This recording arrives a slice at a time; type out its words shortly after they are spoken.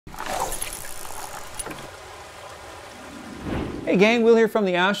Hey gang, Will here from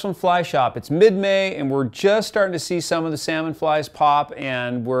the Ashland Fly Shop. It's mid-May and we're just starting to see some of the salmon flies pop,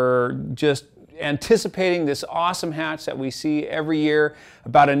 and we're just anticipating this awesome hatch that we see every year.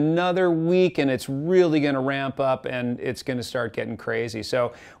 About another week and it's really going to ramp up and it's going to start getting crazy.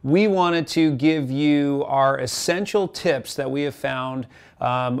 So we wanted to give you our essential tips that we have found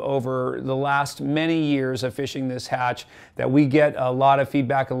over the last many years of fishing this hatch that we get a lot of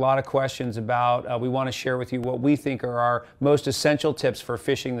feedback, a lot of questions about. We want to share with you what we think are our most essential tips for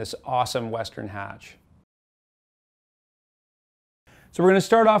fishing this awesome western hatch. So we're going to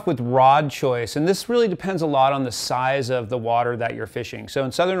start off with rod choice, and this really depends a lot on the size of the water that you're fishing. So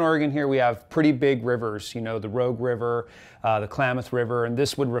in Southern Oregon here we have pretty big rivers, you know, the Rogue River, the Klamath River, and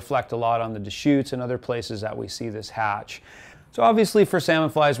this would reflect a lot on the Deschutes and other places that we see this hatch. So obviously for salmon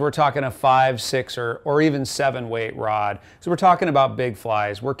flies, we're talking a 5, 6, or even 7 weight rod. So we're talking about big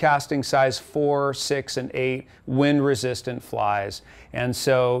flies. We're casting size 4, 6, and 8 wind resistant flies. And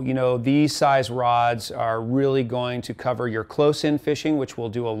so, you know, these size rods are really going to cover your close in fishing, which we'll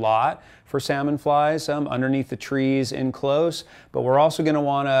do a lot for salmon flies, underneath the trees in close, but we're also going to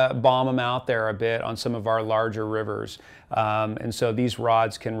want to bomb them out there a bit on some of our larger rivers. And so these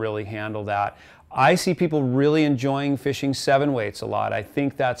rods can really handle that. I see people really enjoying fishing 7 weights a lot. I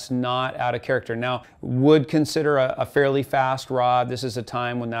think that's not out of character. Now, would consider a fairly fast rod. This is a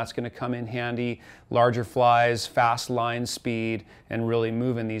time when that's going to come in handy. Larger flies, fast line speed, and really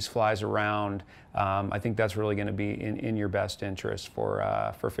moving these flies around. I think that's really going to be in your best interest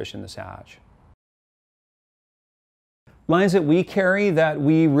for fishing this hatch. Lines that we carry that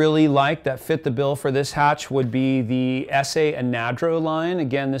we really like that fit the bill for this hatch would be the SA Anadrೊ line.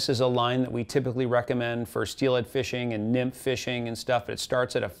 Again, this is a line that we typically recommend for steelhead fishing and nymph fishing and stuff. It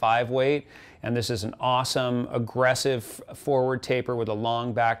starts at a 5 weight, and this is an awesome, aggressive forward taper with a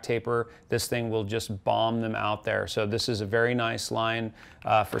long back taper. This thing will just bomb them out there. So this is a very nice line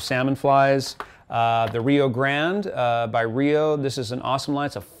for salmon flies. The Rio Grande by Rio, this is an awesome line.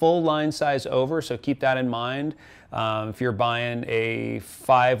 It's a full line size over, so keep that in mind. If you're buying a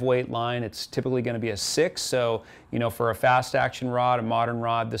 5 weight line, it's typically going to be a 6. So, you know, for a fast action rod, a modern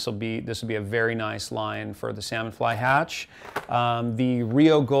rod, this will be a very nice line for the salmon fly hatch. The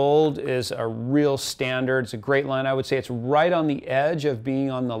Rio Gold is a real standard. It's a great line. I would say it's right on the edge of being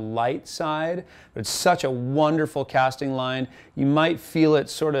on the light side, but it's such a wonderful casting line. You might feel it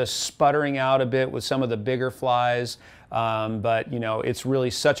sort of sputtering out a bit with some of the bigger flies. But you know, it's really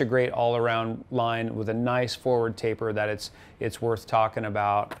such a great all-around line with a nice forward taper that it's worth talking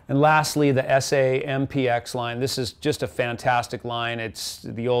about. And lastly, the SA MPX line. This is just a fantastic line. It's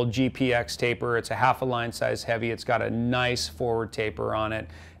the old GPX taper. It's a half a line size heavy. It's got a nice forward taper on it,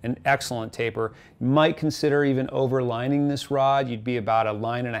 an excellent taper. You might consider even overlining this rod. You'd be about a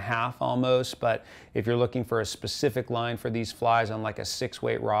 1.5 lines almost, but if you're looking for a specific line for these flies on like a 6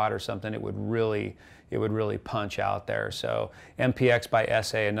 weight rod or something, it would really punch out there. So MPX by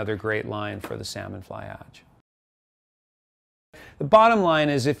SA, another great line for the salmon fly hatch. The bottom line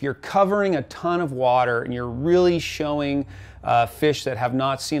is, if you're covering a ton of water and you're really showing fish that have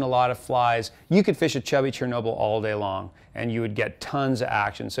not seen a lot of flies, you could fish a chubby Chernobyl all day long and you would get tons of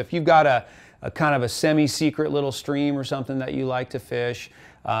action. So if you've got a kind of a semi-secret little stream or something that you like to fish,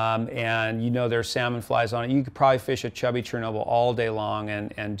 and you know there's salmon flies on it, you could probably fish a chubby Chernobyl all day long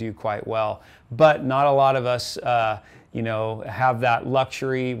and do quite well. But not a lot of us you know, have that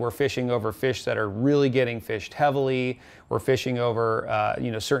luxury. We're fishing over fish that are really getting fished heavily. We're fishing over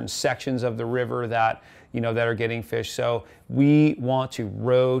you know, certain sections of the river that, you know, that are getting fished. So we want to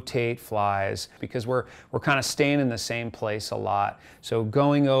rotate flies because we're kind of staying in the same place a lot. So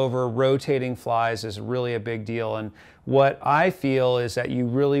going over, rotating flies is really a big deal. And what I feel is that you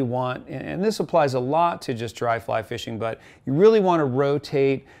really want, and this applies a lot to just dry fly fishing, but you really want to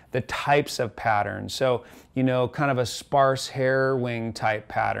rotate the types of patterns. So, you know, kind of a sparse hair wing type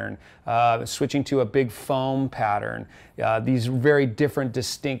pattern, switching to a big foam pattern, these very different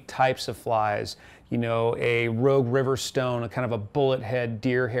distinct types of flies. You know, a Rogue River Stone, a kind of a bullet head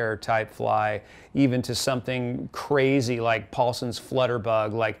deer hair type fly, even to something crazy like Paulson's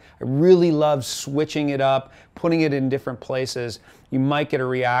Flutterbug. Like, I really love switching it up, putting it in different places. You might get a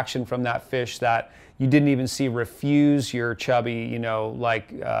reaction from that fish that you didn't even see refuse your chubby, you know,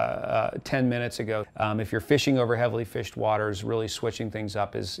 like 10 minutes ago. If you're fishing over heavily fished waters, really switching things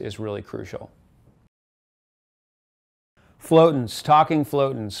up is really crucial. Floatants, talking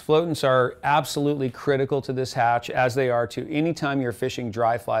floatants. Floatants are absolutely critical to this hatch, as they are to any time you're fishing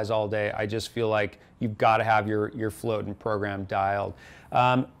dry flies all day. I just feel like you've got to have your floatant program dialed.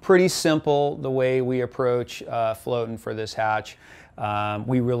 Pretty simple the way we approach floatant for this hatch.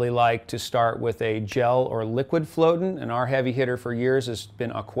 We really like to start with a gel or liquid floatant, and our heavy hitter for years has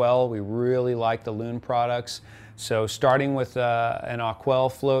been Aquel. We really like the Loon products. So starting with an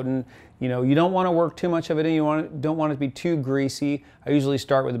Aquel floatant, you know, you don't want to work too much of it in, don't want it to be too greasy. I usually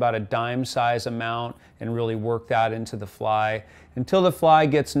start with about a dime size amount and really work that into the fly until the fly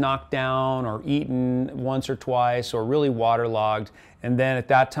gets knocked down or eaten once or twice or really waterlogged. And then at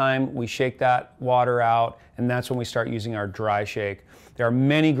that time, we shake that water out, and that's when we start using our dry shake. There are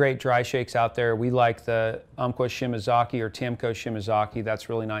many great dry shakes out there. We like the Umpqua Shimazaki or Tiemco Shimazaki. That's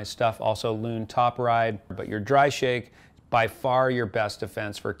really nice stuff. Also Loon Top Ride. But your dry shake, by far your best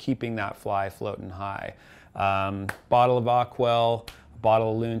defense for keeping that fly floating high. Bottle of Aquel,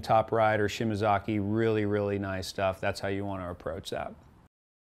 bottle of Loon Top Ride or Shimazaki, really, really nice stuff. That's how you want to approach that.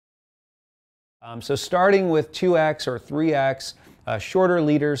 So starting with 2X or 3X, shorter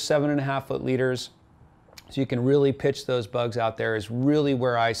leaders, 7.5 foot leaders, so you can really pitch those bugs out there is really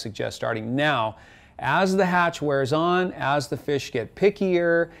where I suggest starting. Now, as the hatch wears on, as the fish get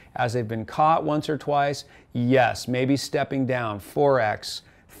pickier, as they've been caught once or twice, yes, maybe stepping down, 4X,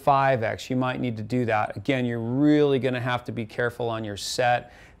 5X, you might need to do that. Again, you're really going to have to be careful on your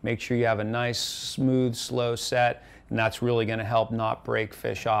set. Make sure you have a nice, smooth, slow set, and that's really going to help not break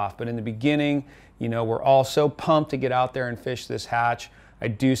fish off. But in the beginning, you know, we're all so pumped to get out there and fish this hatch. I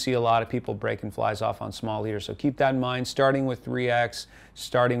do see a lot of people breaking flies off on small leaders, so keep that in mind. Starting with 3X,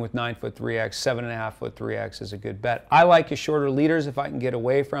 starting with 9 foot 3X, 7.5 foot 3X is a good bet. I like your shorter leaders if I can get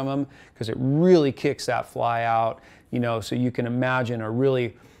away from them because it really kicks that fly out, you know, so you can imagine a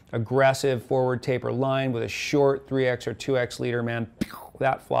really aggressive forward taper line with a short 3X or 2X leader, man,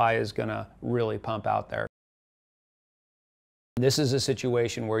 that fly is gonna really pump out there. This is a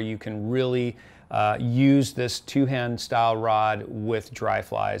situation where you can really use this two-hand style rod with dry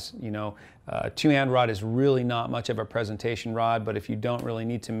flies. You know, two-hand rod is really not much of a presentation rod, but if you don't really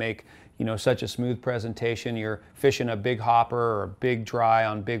need to make, you know, such a smooth presentation, you're fishing a big hopper or a big dry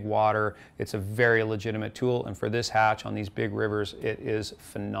on big water, it's a very legitimate tool. And for this hatch on these big rivers, it is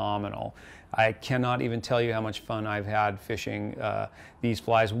phenomenal. I cannot even tell you how much fun I've had fishing these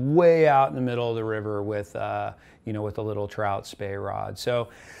flies way out in the middle of the river with, you know, with a little trout spay rod. So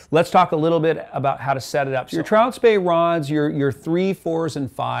let's talk a little bit about how to set it up. So your trout spay rods, your 3, 4s, and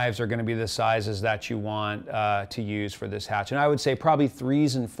 5s are going to be the sizes that you want to use for this hatch. And I would say probably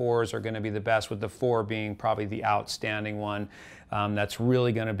 3s and 4s are going to be the best, with the 4 being probably the outstanding one. That's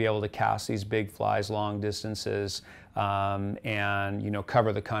really going to be able to cast these big flies long distances and, you know,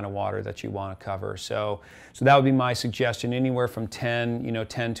 cover the kind of water that you want to cover. So that would be my suggestion, anywhere from 10 to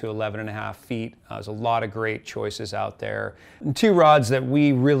 11.5 feet. There's a lot of great choices out there. And 2 rods that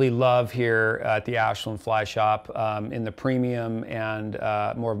we really love here at the Ashland Fly Shop in the premium and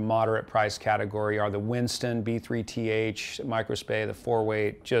more moderate price category are the Winston B3TH Microspay, the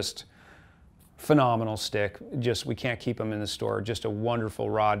 4-weight, just phenomenal stick. Just, we can't keep them in the store. Just a wonderful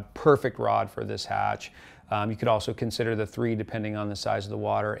rod, perfect rod for this hatch. You could also consider the 3 depending on the size of the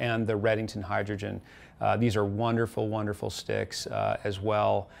water, and the Redington Hydrogen. These are wonderful, wonderful sticks as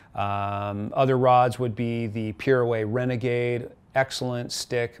well. Other rods would be the Pureaway Renegade, excellent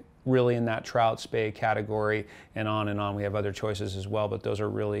stick, really in that trout spay category, and on and on. We have other choices as well, but those are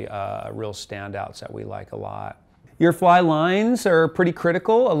really real standouts that we like a lot. Your fly lines are pretty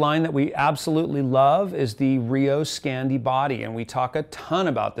critical. A line that we absolutely love is the Rio Scandi Body, and we talk a ton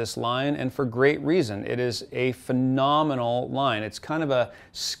about this line, and for great reason. It is a phenomenal line. It's kind of a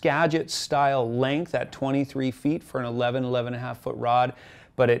Skagit style length at 23 feet for an 11.5 foot rod,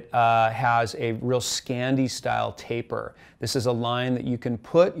 but it has a real Scandi style taper. This is a line that you can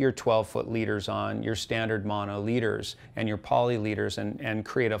put your 12-foot leaders on, your standard mono leaders and your poly leaders, and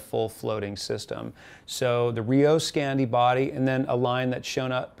create a full floating system. So the Rio Scandi Body, and then a line that's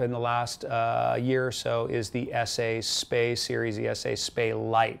shown up in the last year or so is the SA Spay series, the SA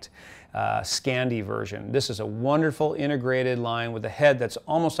Spay Light. Scandi version. This is a wonderful integrated line with a head that's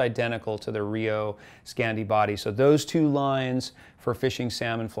almost identical to the Rio Scandi Body. So those 2 lines for fishing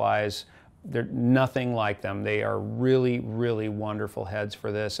salmon flies, they're nothing like them. They are really, really wonderful heads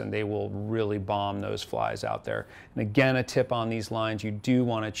for this, and they will really bomb those flies out there. And again, a tip on these lines, you do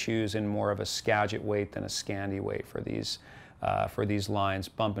want to choose in more of a Skagit weight than a Scandi weight for these lines.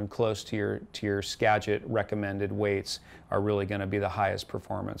 Bumping close to your Skagit recommended weights are really going to be the highest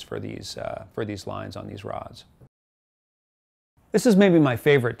performance for these lines on these rods. This is maybe my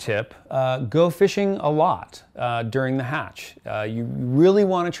favorite tip. Go fishing a lot during the hatch. You really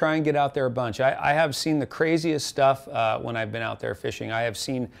want to try and get out there a bunch. I have seen the craziest stuff when I've been out there fishing. I have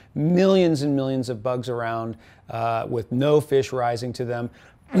seen millions and millions of bugs around with no fish rising to them.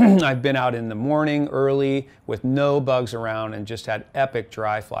 I've been out in the morning early with no bugs around and just had epic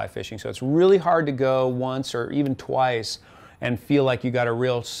dry fly fishing. So it's really hard to go once or even twice and feel like you got a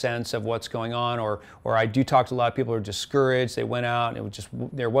real sense of what's going on. Or I do talk to a lot of people who are discouraged. They went out and it was just,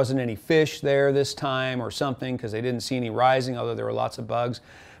 there wasn't any fish there this time or something because they didn't see any rising, although there were lots of bugs.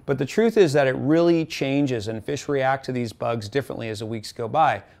 But the truth is that it really changes and fish react to these bugs differently as the weeks go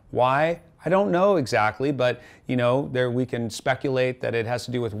by. Why? I don't know exactly, but you know, we can speculate that it has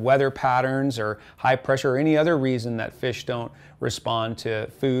to do with weather patterns or high pressure or any other reason that fish don't respond to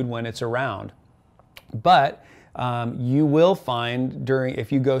food when it's around. But you will find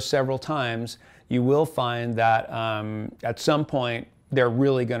if you go several times, you will find that at some point they're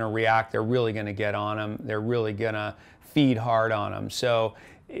really going to react, they're really going to get on them, they're really going to feed hard on them. So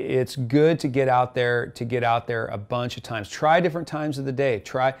it's good to get out there a bunch of times. Try different times of the day.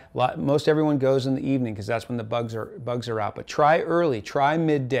 Most everyone goes in the evening because that's when the bugs are out. But try early, try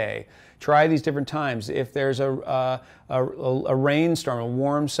midday, try these different times. If there's a rainstorm, a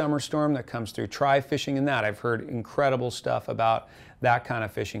warm summer storm that comes through, try fishing in that. I've heard incredible stuff about that kind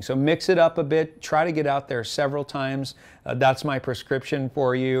of fishing. So mix it up a bit. Try to get out there several times. That's my prescription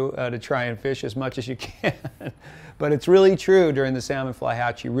for you, to try and fish as much as you can. But it's really true during the Salmonfly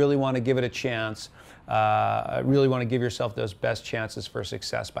hatch. You really want to give it a chance. Really want to give yourself those best chances for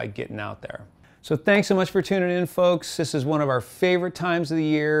success by getting out there. So thanks so much for tuning in, folks. This is one of our favorite times of the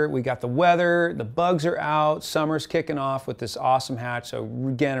year. We got the weather, the bugs are out, summer's kicking off with this awesome hatch. So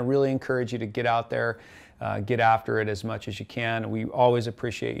again, I really encourage you to get out there, get after it as much as you can. We always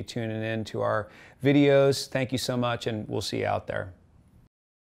appreciate you tuning in to our videos. Thank you so much, and we'll see you out there.